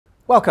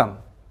Welcome.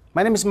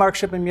 My name is Marc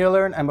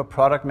Shipman-Mueller and I'm a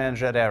product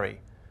manager at ARRI.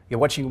 You're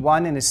watching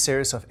one in a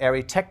series of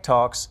ARRI Tech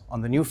Talks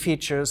on the new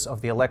features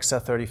of the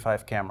Alexa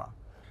 35 camera.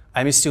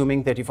 I'm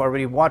assuming that you've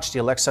already watched the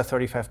Alexa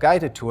 35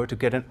 guided tour to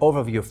get an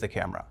overview of the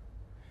camera.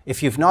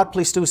 If you've not,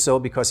 please do so,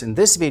 because in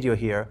this video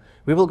here,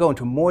 we will go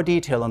into more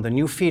detail on the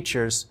new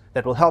features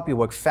that will help you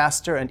work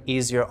faster and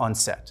easier on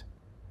set.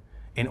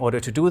 In order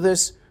to do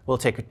this, we'll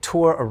take a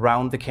tour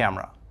around the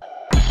camera.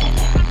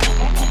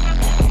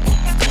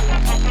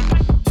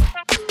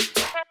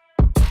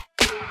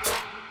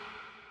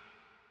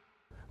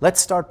 Let's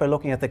start by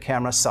looking at the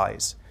camera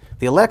size.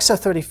 The Alexa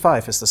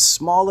 35 is the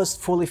smallest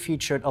fully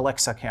featured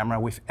Alexa camera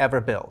we've ever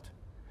built.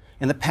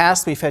 In the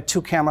past, we've had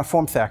two camera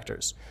form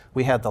factors.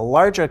 We had the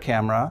larger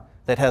camera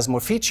that has more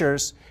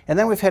features, and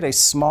then we've had a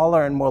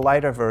smaller and more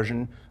lighter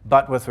version,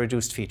 but with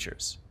reduced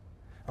features.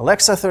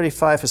 Alexa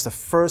 35 is the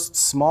first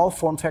small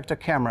form factor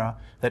camera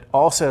that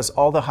also has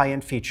all the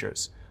high-end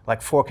features,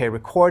 like 4K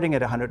recording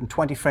at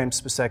 120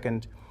 frames per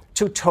second,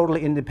 two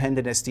totally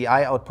independent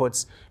SDI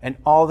outputs, and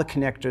all the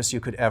connectors you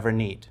could ever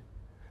need.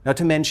 Not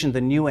to mention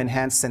the new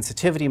enhanced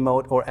sensitivity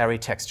mode or ARRI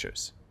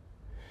textures.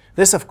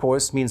 This, of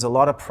course, means a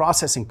lot of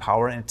processing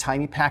power in a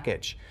tiny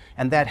package,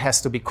 and that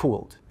has to be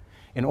cooled.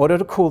 In order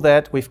to cool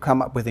that, we've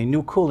come up with a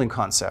new cooling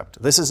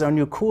concept. This is our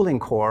new cooling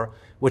core,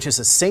 which is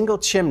a single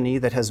chimney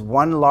that has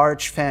one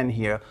large fan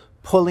here,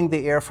 pulling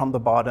the air from the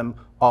bottom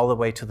all the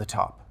way to the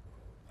top.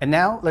 And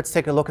now, let's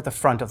take a look at the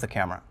front of the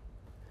camera.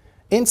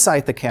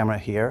 Inside the camera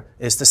here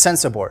is the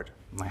sensor board.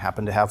 I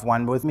happen to have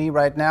one with me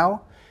right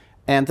now.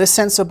 And this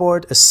sensor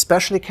board is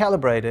specially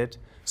calibrated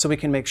so we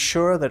can make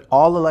sure that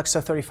all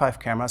Alexa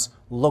 35 cameras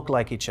look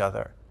like each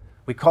other.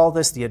 We call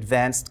this the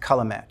advanced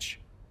color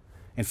match.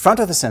 In front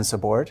of the sensor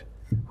board,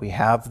 we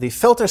have the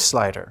filter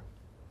slider.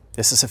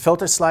 This is a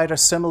filter slider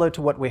similar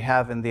to what we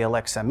have in the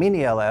Alexa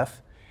Mini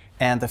LF.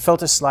 And the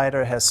filter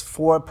slider has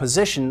 4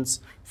 positions.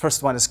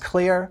 First one is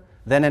clear,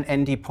 then an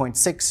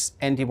ND.6,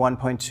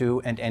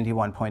 ND1.2, and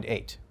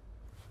ND1.8.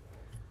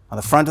 On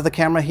the front of the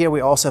camera here,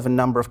 we also have a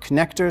number of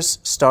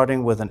connectors,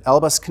 starting with an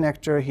L-bus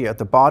connector here at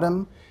the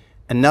bottom,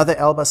 another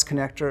L-bus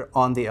connector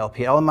on the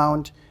LPL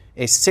mount,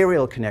 a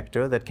serial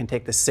connector that can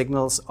take the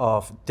signals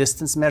of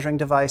distance measuring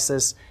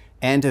devices,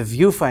 and a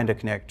viewfinder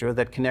connector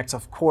that connects,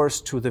 of course,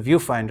 to the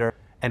viewfinder.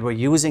 And we're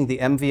using the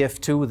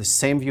MVF2, the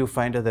same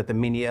viewfinder that the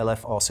Mini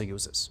LF also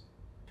uses.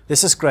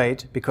 This is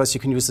great because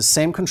you can use the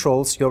same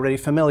controls you're already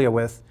familiar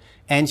with,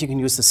 and you can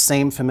use the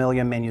same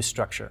familiar menu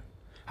structure.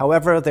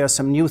 However, there are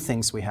some new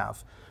things we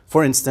have.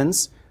 For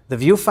instance, the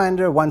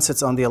viewfinder, once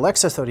it's on the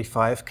Alexa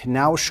 35, can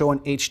now show an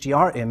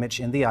HDR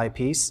image in the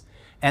eyepiece,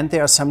 and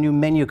there are some new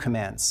menu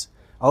commands.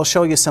 I'll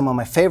show you some of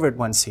my favorite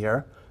ones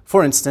here.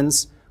 For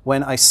instance,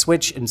 when I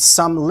switch in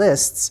some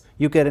lists,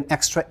 you get an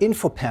extra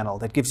info panel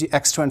that gives you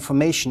extra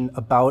information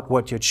about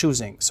what you're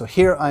choosing. So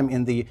here I'm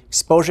in the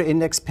exposure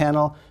index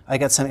panel, I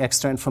get some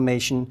extra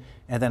information,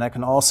 and then I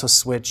can also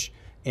switch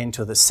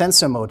into the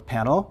sensor mode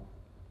panel.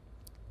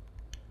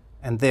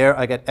 And there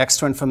I get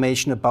extra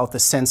information about the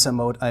sensor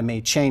mode I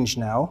may change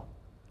now.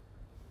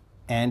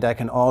 And I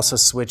can also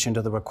switch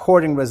into the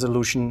recording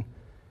resolution.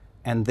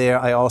 And there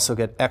I also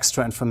get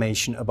extra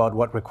information about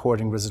what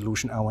recording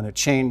resolution I want to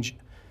change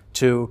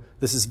to.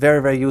 This is very,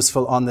 very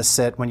useful on the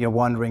set when you're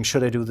wondering,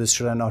 should I do this,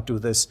 should I not do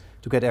this,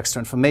 to get extra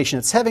information.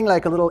 It's having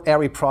like a little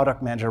ARRI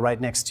product manager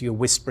right next to you,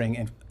 whispering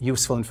and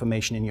useful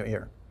information in your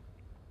ear.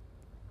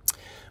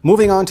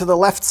 Moving on to the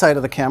left side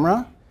of the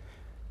camera,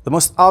 the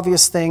most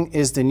obvious thing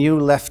is the new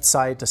left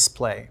side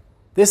display.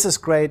 This is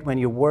great when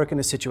you work in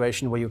a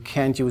situation where you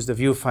can't use the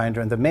viewfinder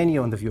and the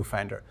menu on the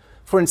viewfinder.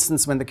 For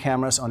instance, when the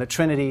camera's on a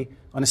Trinity,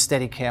 on a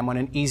Steadicam, on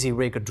an easy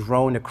rig, a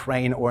drone, a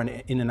crane, or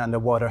in an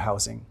underwater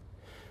housing.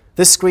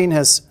 This screen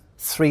has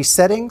 3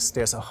 settings.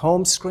 There's a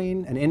home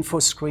screen, an info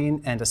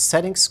screen, and a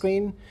settings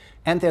screen.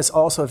 And there's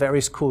also a very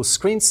cool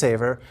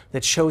screensaver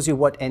that shows you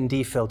what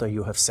ND filter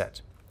you have set.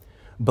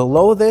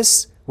 Below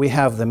this, we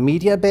have the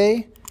media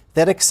bay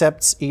that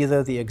accepts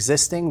either the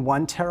existing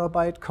 1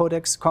 terabyte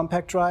codecs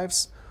compact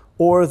drives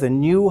or the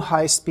new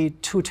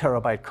high-speed 2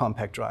 terabyte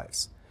compact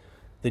drives.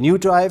 The new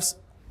drives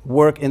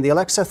work in the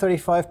Alexa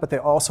 35, but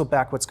they're also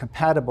backwards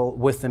compatible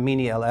with the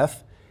Mini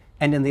LF.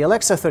 And in the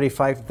Alexa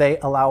 35, they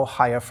allow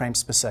higher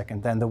frames per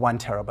second than the 1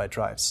 terabyte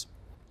drives.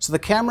 So the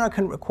camera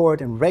can record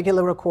in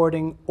regular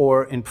recording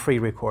or in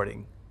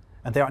pre-recording.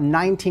 And there are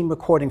 19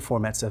 recording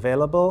formats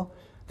available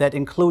that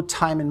include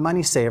time and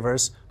money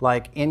savers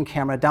like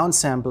in-camera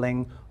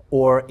downsampling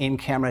or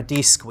in-camera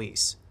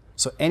de-squeeze.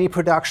 So any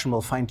production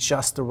will find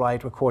just the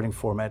right recording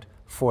format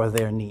for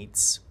their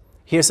needs.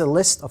 Here's a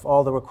list of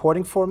all the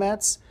recording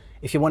formats.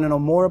 If you want to know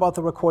more about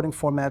the recording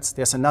formats,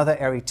 there's another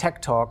ARRI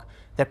Tech Talk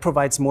that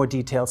provides more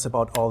details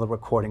about all the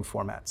recording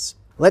formats.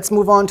 Let's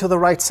move on to the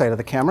right side of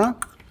the camera,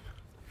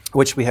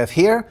 which we have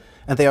here.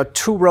 And there are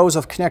 2 rows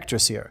of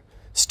connectors here,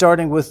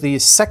 starting with the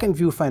second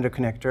viewfinder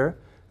connector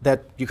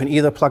that you can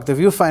either plug the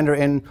viewfinder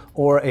in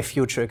or a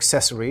future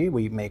accessory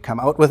we may come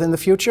out with in the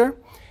future.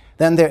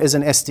 Then there is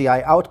an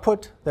SDI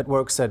output that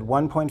works at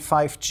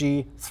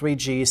 1.5G,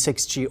 3G,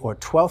 6G, or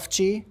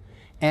 12G.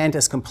 and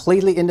is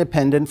completely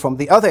independent from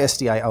the other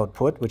SDI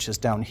output, which is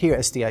down here,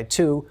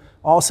 SDI2,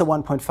 also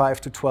 1.5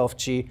 to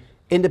 12G,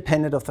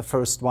 independent of the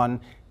first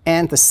one,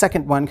 and the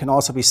second one can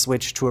also be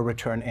switched to a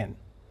return in.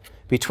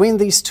 Between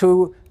these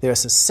two,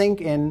 there's a sync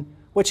in,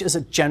 which is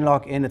a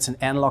Genlock in. It's an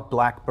analog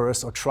black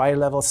burst or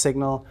tri-level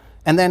signal.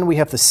 And then we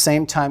have the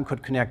same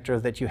timecode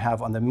connector that you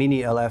have on the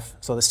Mini LF,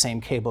 so the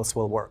same cables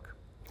will work.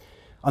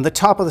 On the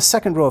top of the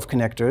second row of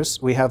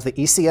connectors, we have the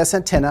ECS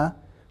antenna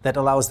that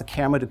allows the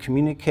camera to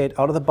communicate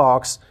out of the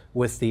box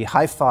with the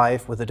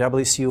Hi-5, with the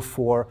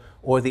WCU4,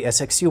 or the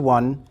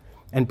SXU1.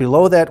 And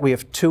below that, we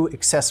have two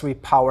accessory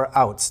power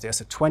outs. There's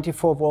a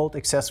 24-volt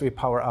accessory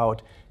power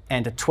out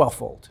and a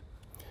 12-volt.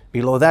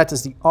 Below that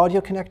is the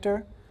audio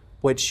connector,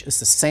 which is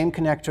the same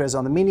connector as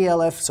on the Mini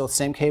LF, so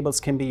same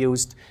cables can be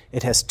used.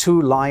 It has two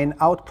line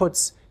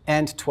outputs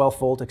and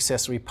 12-volt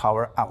accessory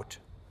power out.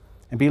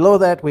 And below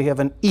that, we have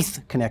an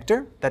ETH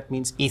connector. That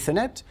means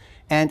Ethernet.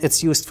 And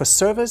it's used for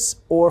service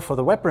or for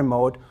the web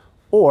remote,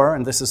 or,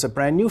 and this is a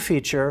brand new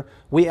feature,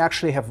 we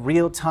actually have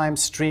real-time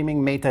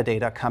streaming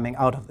metadata coming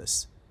out of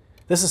this.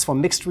 This is for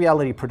mixed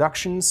reality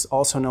productions,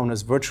 also known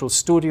as virtual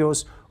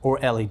studios or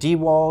LED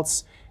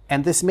walls.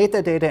 And this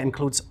metadata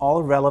includes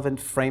all relevant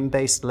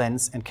frame-based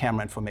lens and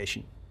camera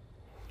information.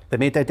 The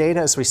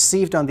metadata is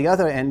received on the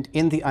other end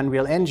in the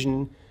Unreal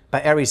Engine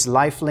by ARRI's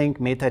LiveLink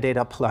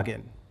metadata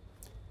plugin.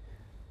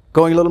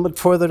 Going a little bit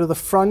further to the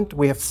front,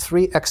 we have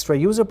 3 extra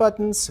user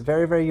buttons,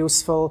 very, very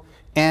useful.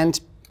 And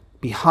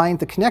behind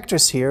the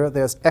connectors here,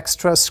 there's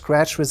extra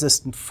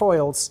scratch-resistant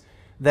foils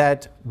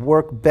that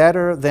work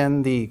better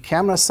than the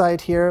camera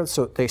side here,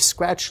 so they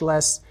scratch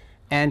less.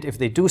 And if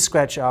they do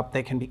scratch up,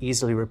 they can be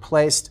easily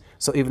replaced.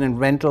 So even in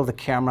rental, the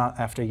camera,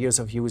 after years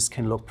of use,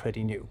 can look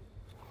pretty new.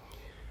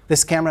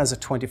 This camera is a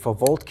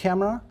 24-volt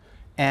camera,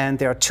 and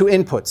there are 2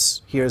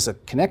 inputs. Here's a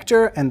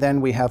connector, and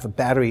then we have a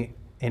battery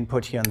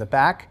input here in the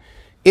back.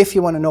 If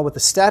you want to know what the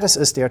status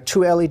is, there are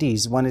 2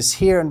 LEDs. One is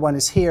here and one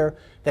is here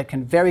that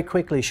can very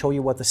quickly show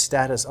you what the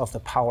status of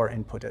the power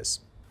input is.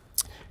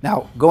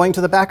 Now, going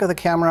to the back of the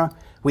camera,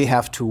 we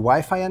have 2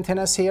 Wi-Fi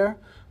antennas here.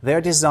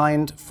 They're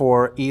designed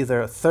for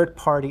either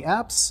third-party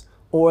apps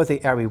or the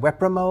ARRI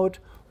web remote,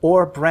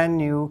 or brand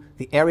new,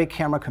 the ARRI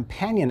Camera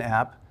Companion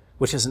app,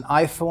 which is an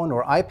iPhone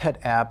or iPad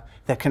app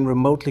that can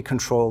remotely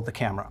control the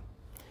camera.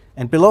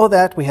 And below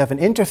that, we have an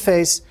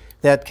interface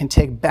that can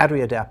take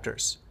battery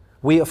adapters.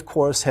 We, of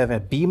course, have a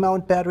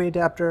B-mount battery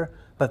adapter,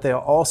 but there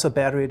are also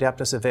battery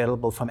adapters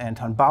available from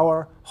Anton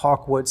Bauer,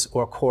 Hawkwoods,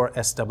 or Core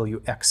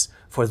SWX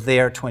for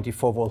their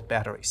 24-volt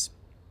batteries.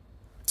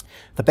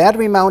 The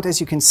battery mount, as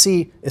you can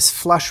see, is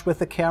flush with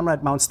the camera.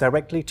 It mounts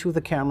directly to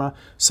the camera,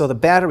 so the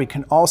battery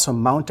can also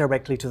mount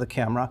directly to the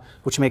camera,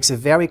 which makes a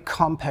very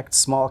compact,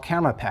 small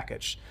camera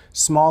package,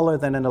 smaller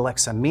than an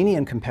Alexa Mini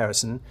in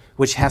comparison,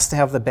 which has to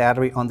have the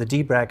battery on the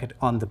D bracket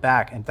on the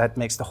back, and that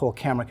makes the whole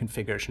camera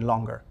configuration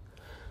longer.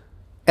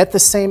 At the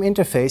same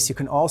interface, you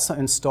can also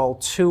install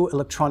 2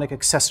 electronic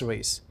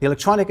accessories. The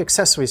electronic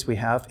accessories we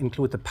have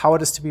include the power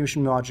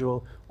distribution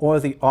module or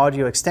the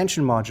audio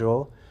extension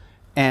module,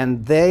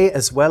 and they,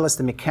 as well as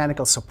the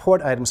mechanical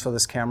support items for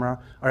this camera,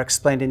 are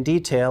explained in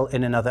detail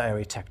in another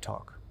ARRI Tech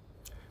Talk.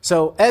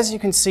 So, as you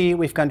can see,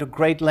 we've gone to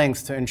great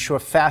lengths to ensure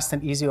fast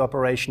and easy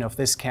operation of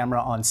this camera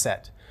on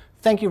set.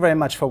 Thank you very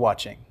much for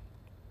watching.